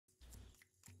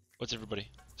What's everybody?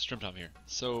 Strimtom here.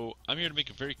 So I'm here to make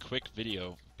a very quick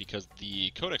video because the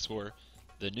Codex War,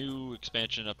 the new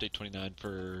expansion update 29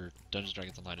 for Dungeons &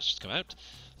 Dragons Online has just come out.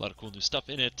 A lot of cool new stuff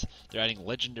in it. They're adding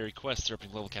legendary quests. They're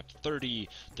upping level cap to 30.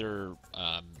 The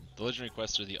legendary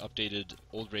quests are the updated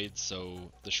old raids, so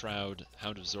the Shroud,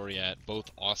 Hound of Zoriat,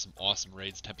 both awesome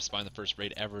raids. Tempest Spine, the first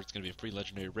raid ever. It's going to be a free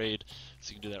legendary raid, so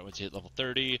you can do that once you hit level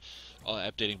 30.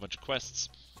 Updating a bunch of quests.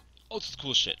 All this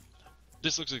cool shit.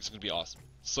 This looks like it's gonna be awesome.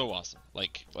 So awesome.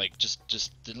 Like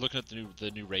just looking at the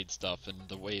new raid stuff and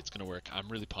the way it's gonna work, I'm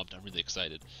really pumped. I'm really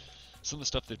excited. Some of the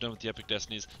stuff they've done with the Epic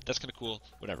Destinies, that's kind of cool.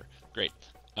 Whatever. Great.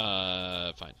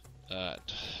 Fine.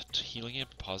 Healing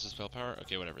amp, positive spell power.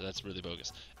 Okay, whatever. That's really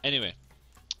bogus. Anyway,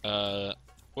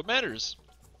 what matters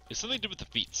is something to do with the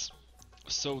feats.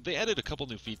 So they added a couple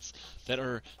new feats that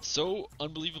are so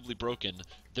unbelievably broken.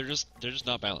 They're just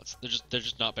not balanced. They're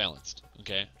just not balanced.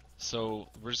 Okay. So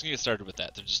we're just gonna get started with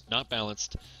that. They're just not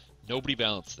balanced. Nobody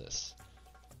balanced this.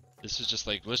 This is just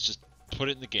like, let's just put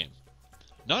it in the game.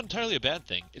 Not entirely a bad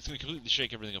thing. It's gonna completely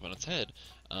shake everything up on its head.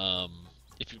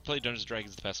 If you've played Dungeons &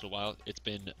 Dragons the past little while, it's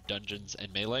been Dungeons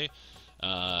and Melee.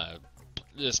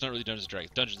 It's not really Dungeons &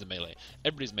 Dragons. Dungeons and Melee.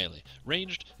 Everybody's melee.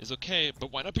 Ranged is okay,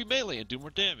 but why not be melee and do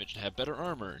more damage and have better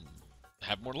armor and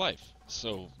have more life?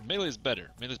 So melee is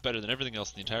better. Melee is better than everything else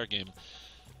in the entire game.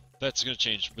 That's going to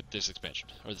change with this expansion,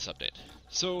 or this update.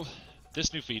 So,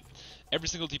 this new feat, every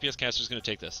single DPS caster is going to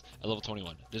take this at level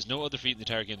 21. There's no other feat in the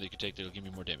entire game that you can take that will give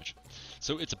you more damage.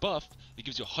 So it's a buff that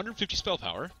gives you 150 spell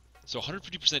power, so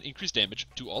 150% increased damage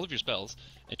to all of your spells,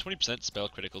 and 20% spell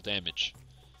critical damage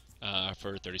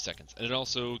for 30 seconds. And it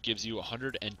also gives you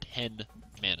 110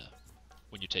 mana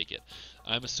when you take it.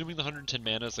 I'm assuming the 110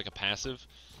 mana is like a passive.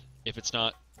 If it's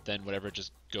not, then whatever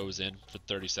just goes in for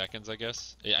 30 seconds, I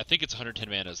guess. I think it's 110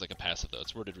 mana as like a passive, though.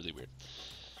 It's worded really weird.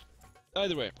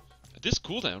 Either way, this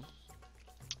cooldown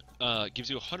gives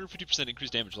you 150%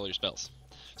 increased damage to all your spells.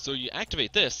 So you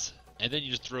activate this, and then you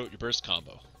just throw out your burst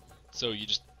combo. So you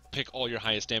just pick all your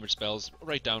highest damage spells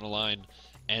right down the line,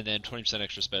 and then 20%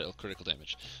 extra spell critical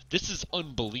damage. This is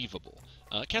unbelievable.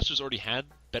 Casters already had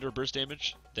better burst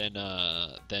damage than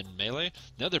melee.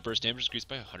 Now their burst damage increased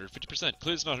by 150%.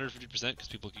 Clearly it's not 150% because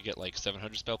people could get like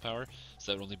 700 spell power,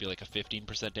 so that would only be like a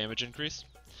 15% damage increase.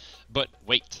 But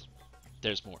wait,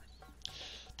 there's more.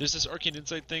 There's this Arcane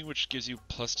Insight thing which gives you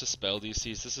plus to spell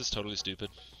DCs. This is totally stupid,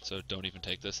 so don't even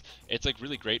take this. It's like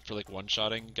really great for like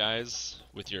one-shotting guys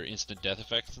with your instant death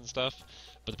effects and stuff.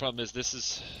 But the problem is this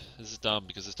is dumb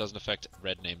because this doesn't affect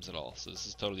red names at all. So this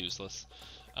is totally useless.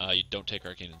 You don't take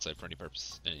Arcane Insight for any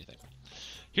purpose, anything.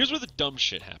 Here's where the dumb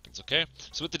shit happens, okay?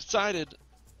 So what they decided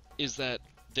is that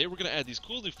they were going to add these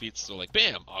cool new feats, so like,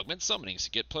 bam, augment summoning, so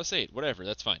you get +8, whatever,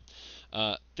 that's fine.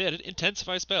 They added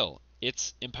Intensify Spell.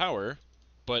 It's Empower,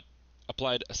 but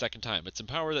applied a second time. It's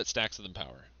Empower that stacks with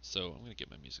Empower. So I'm going to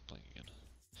get my music playing again.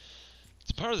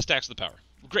 It's Empower that stacks with Power.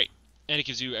 Great. And it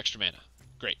gives you extra mana.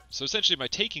 Great. So essentially by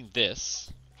taking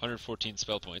this, 114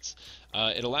 spell points,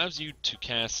 it allows you to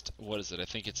cast, what is it? I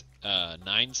think it's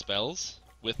 9 spells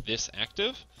with this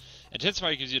active.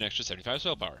 Intensify gives you an extra 75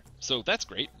 spell power. So that's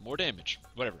great. More damage.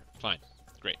 Whatever. Fine.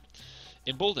 Great.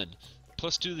 Embolden,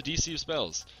 +2 the DC of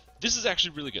spells. This is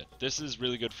actually really good. This is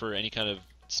really good for any kind of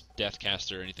death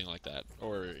caster or anything like that,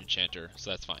 or enchanter, so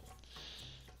that's fine.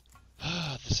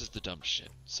 This is the dumb shit.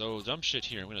 So dumb shit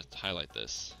here, I'm going to highlight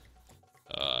this.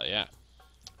 Yeah.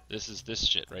 This is this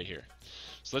shit right here.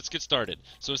 So let's get started.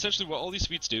 So essentially what all these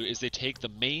feats do is they take the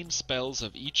main spells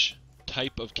of each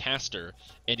type of caster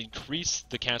and increase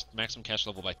the maximum cast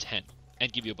level by 10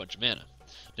 and give you a bunch of mana.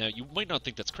 Now you might not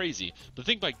think that's crazy, but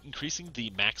the thing by increasing the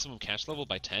maximum cast level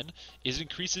by 10 is it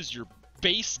increases your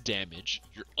base damage,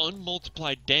 your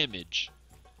unmultiplied damage,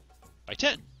 by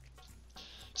 10.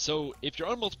 So if your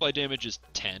unmultiplied damage is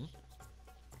 10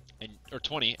 or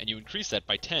 20 and you increase that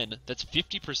by 10, that's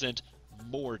 50%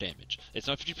 more damage. It's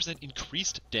not 50%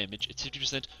 increased damage, it's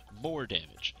 50% more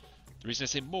damage. The reason I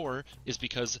say more is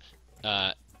because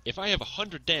if I have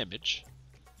 100 damage,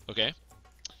 okay,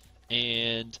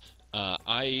 and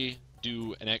I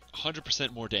do an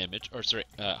 100% more damage, or sorry,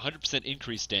 100%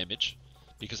 increased damage,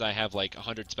 because I have like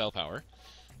 100 spell power,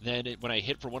 then when I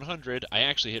hit for 100, I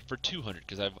actually hit for 200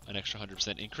 because I have an extra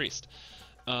 100% increased.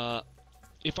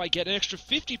 If I get an extra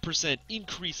 50%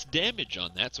 increased damage on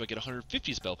that, so I get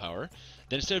 150 spell power,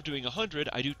 then instead of doing 100,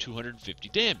 I do 250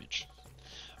 damage.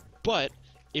 But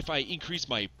if I increase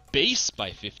my base by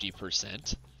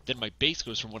 50%, then my base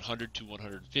goes from 100 to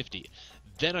 150.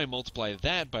 Then I multiply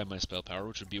that by my spell power,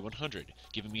 which would be 100,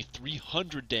 giving me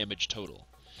 300 damage total.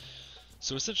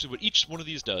 So essentially what each one of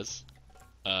these does,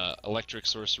 Electric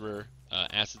Sorcerer,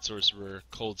 Acid Sorcerer,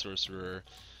 Cold Sorcerer,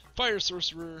 Fire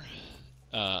Sorcerer,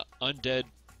 Undead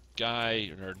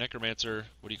Guy, or Necromancer,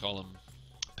 what do you call them?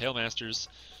 Pale Masters,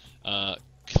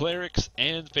 Clerics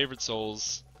and Favored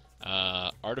Souls,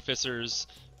 Artificers,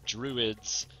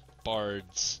 Druids,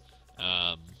 Bards,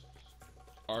 um,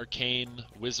 Arcane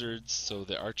Wizards, so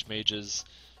the Archmages,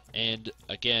 and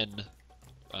again,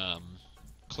 um,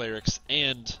 Clerics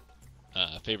and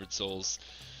Favored Souls.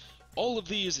 All of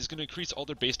these is going to increase all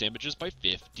their base damages by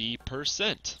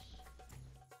 50%.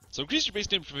 So increase your base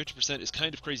damage by 50% is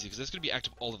kind of crazy because that's going to be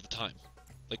active all of the time.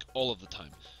 Like, all of the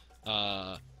time.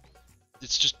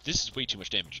 It's just, this is way too much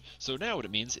damage. So now what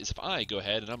it means is if I go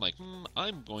ahead and I'm like,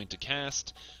 I'm going to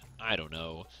cast, I don't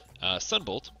know,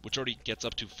 Sunbolt, which already gets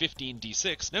up to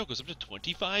 15d6, now it goes up to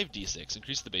 25d6,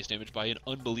 increases the base damage by an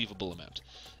unbelievable amount.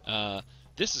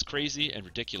 This is crazy and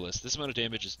ridiculous. This amount of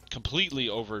damage is completely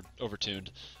overtuned.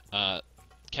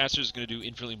 Caster is going to do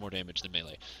infinitely more damage than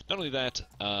melee. Not only that,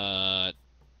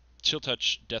 Chill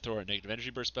Touch, Death Aura, and Negative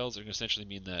Energy Burst spells are going to essentially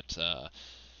mean that,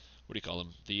 what do you call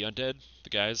them? The undead, the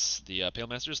guys, the Pale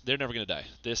Masters, they're never going to die.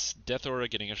 This Death Aura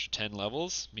getting extra 10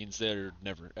 levels means they're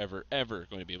never, ever, ever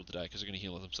going to be able to die because they're going to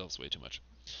heal themselves way too much.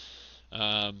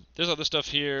 There's other stuff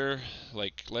here,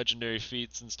 like legendary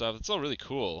feats and stuff. It's all really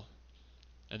cool.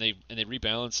 And they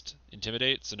rebalanced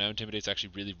Intimidate, so now Intimidate's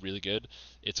actually really, really good.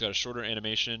 It's got a shorter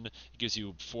animation. It gives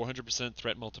you 400%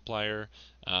 threat multiplier,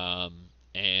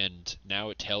 and now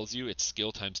it tells you it's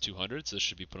skill times 200, so this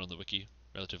should be put on the wiki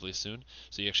relatively soon,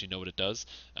 so you actually know what it does.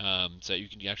 So you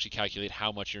can actually calculate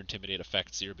how much your Intimidate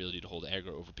affects your ability to hold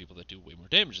aggro over people that do way more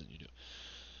damage than you do.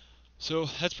 So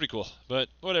that's pretty cool, but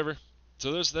whatever.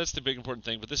 So that's the big important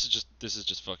thing, but this is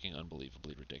just fucking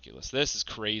unbelievably ridiculous. This is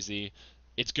crazy.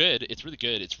 It's good. It's really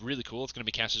good. It's really cool. It's going to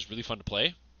make casters really fun to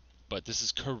play, but this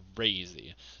is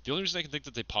crazy. The only reason I can think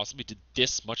that they possibly did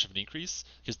this much of an increase,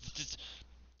 because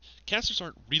casters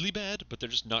aren't really bad, but they're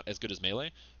just not as good as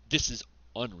melee. This is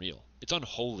unreal. It's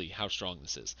unholy how strong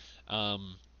this is.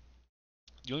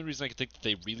 The only reason I can think that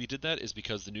they really did that is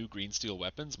because the new green steel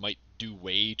weapons might do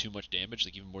way too much damage,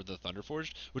 like even more than the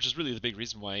Thunderforged, which is really the big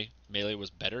reason why melee was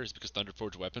better, is because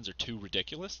Thunderforged weapons are too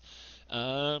ridiculous.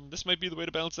 This might be the way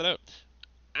to balance that out.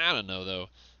 I don't know, though.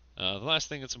 The last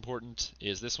thing that's important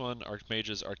is this one,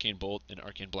 Archmage's Arcane Bolt and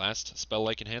Arcane Blast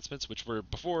spell-like enhancements, which were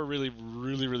before really,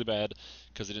 really, really bad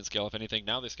because they didn't scale off anything.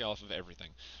 Now they scale off of everything,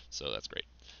 so that's great.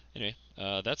 Anyway,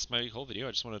 that's my whole video.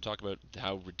 I just wanted to talk about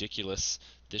how ridiculous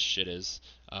this shit is.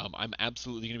 I'm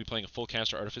absolutely going to be playing a full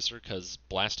caster Artificer because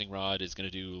Blasting Rod is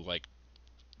going to do like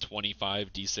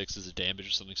 25 d6s of damage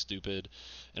or something stupid.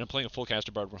 And I'm playing a full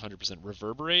caster Bard 100%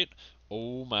 Reverberate.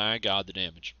 Oh my god, the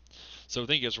damage. So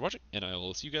thank you guys for watching, and I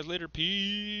will see you guys later. Peace!